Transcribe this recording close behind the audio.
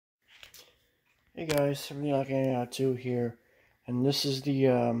Hey guys, Arduino here, and this is the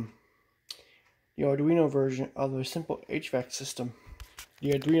Arduino version of the simple HVAC system.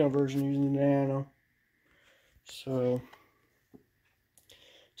 The Arduino version using the Nano.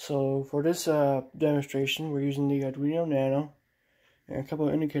 So for this demonstration, we're using the Arduino Nano and a couple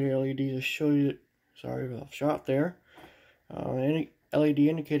of indicator LEDs to show you. Sorry for the shot there. Any LED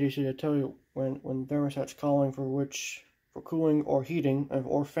indicators to tell you when the thermostat's calling for cooling or heating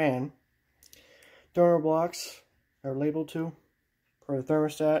or fan. Donor blocks are labeled to for the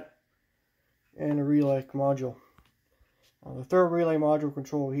thermostat and a relay module. The third relay module will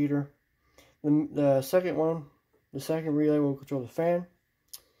control the heater. The second relay will control the fan,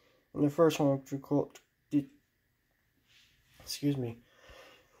 and the first one will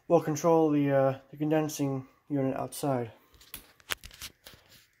control the condensing unit outside.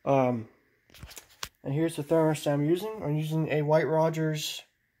 And here's the thermostat I'm using. I'm using a White Rogers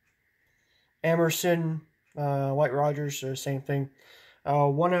Emerson White Rogers, same thing.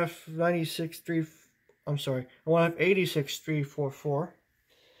 1F86344.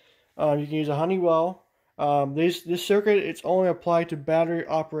 You can use a Honeywell. This circuit, it's only applied to battery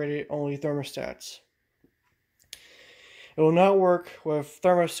operated only thermostats. It will not work with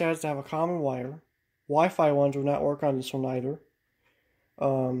thermostats that have a common wire. Wi-Fi ones will not work on this one either.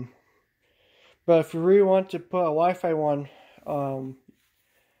 But if you really want to put a Wi-Fi one,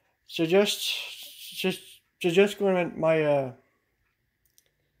 just go in my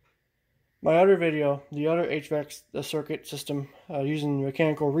my other video, the other HVAC circuit system using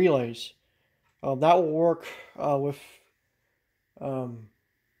mechanical relays. That will work with Wi-Fi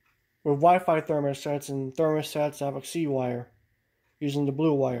thermostats and thermostats that have a C wire using the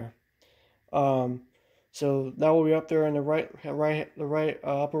blue wire. So that will be up there in the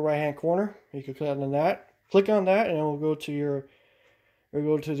upper right hand corner. You can click on that. Click on that, and it will go to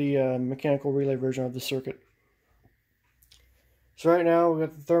the mechanical relay version of the circuit. So right now we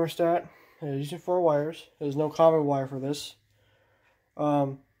got the thermostat using 4 wires. There's no common wire for this.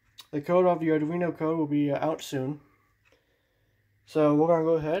 The code of the Arduino code will be out soon. So we're gonna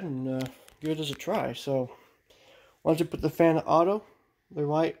go ahead and give this a try. So once you put the fan to auto, the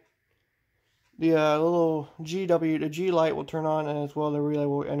little G light will turn on, and as well the relay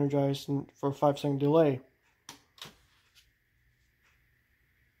will energize for a 5-second delay.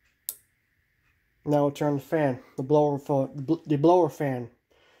 Now we'll turn the fan, the blower fan.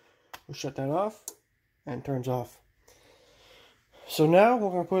 We'll shut that off, and it turns off. So now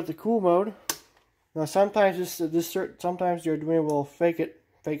we're going to put it to cool mode. Now sometimes sometimes the Arduino will fake it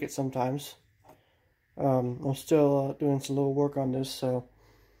sometimes. I'm still doing some little work on this, so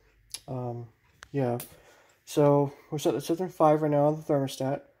yeah. So we're set to system 5 right now on the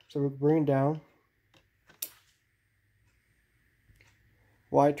thermostat. So we're bringing down.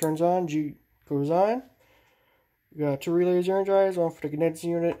 Y turns on, G goes on. We got 2 relays energized, one for the condensing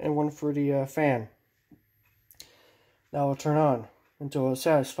unit and one for the fan. Now we'll turn on until it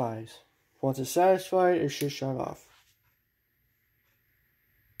satisfies. Once it's satisfied, it should shut off,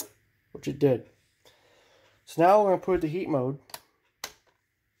 which it did. So now we're going to put it to heat mode.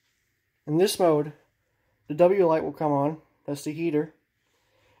 In this mode, the W light will come on. That's the heater.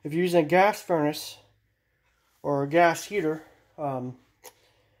 If you're using a gas furnace or a gas heater,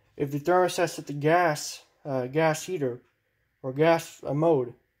 if the thermostat's at the gas heater or gas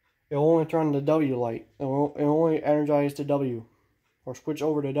mode, it will only turn the W light. It will only energize the W, or switch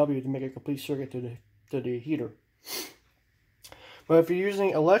over to W to make a complete circuit to the heater. But if you're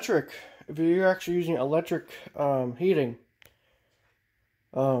using electric, heating,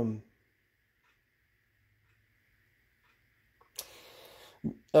 W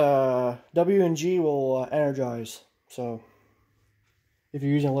and G will energize. So if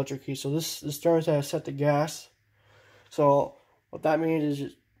you're using electric heat, so this thermostat is set to gas. So what that means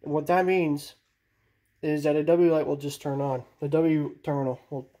is that a W light will just turn on. The W terminal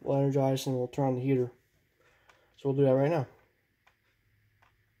will energize and will turn on the heater. So we'll do that right now.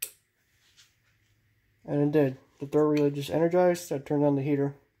 And it did. The third relay just energized. That turned on the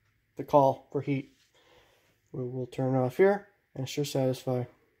heater. The call for heat. We'll turn it off here, and it should satisfy.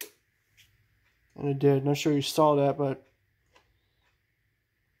 And it did. Not sure you saw that, but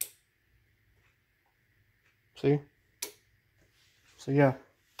see? So yeah.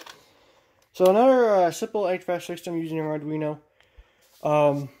 So another simple HVAC system using an Arduino.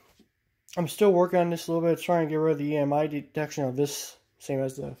 I'm still working on this a little bit, trying to get rid of the EMI detection of this, same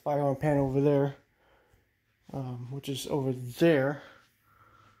as the fire alarm panel over there, which is over there.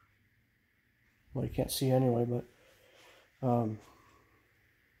 Well, you can't see anyway,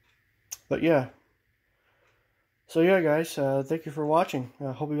 but yeah. So yeah, guys, thank you for watching.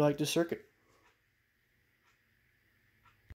 I hope you like this circuit.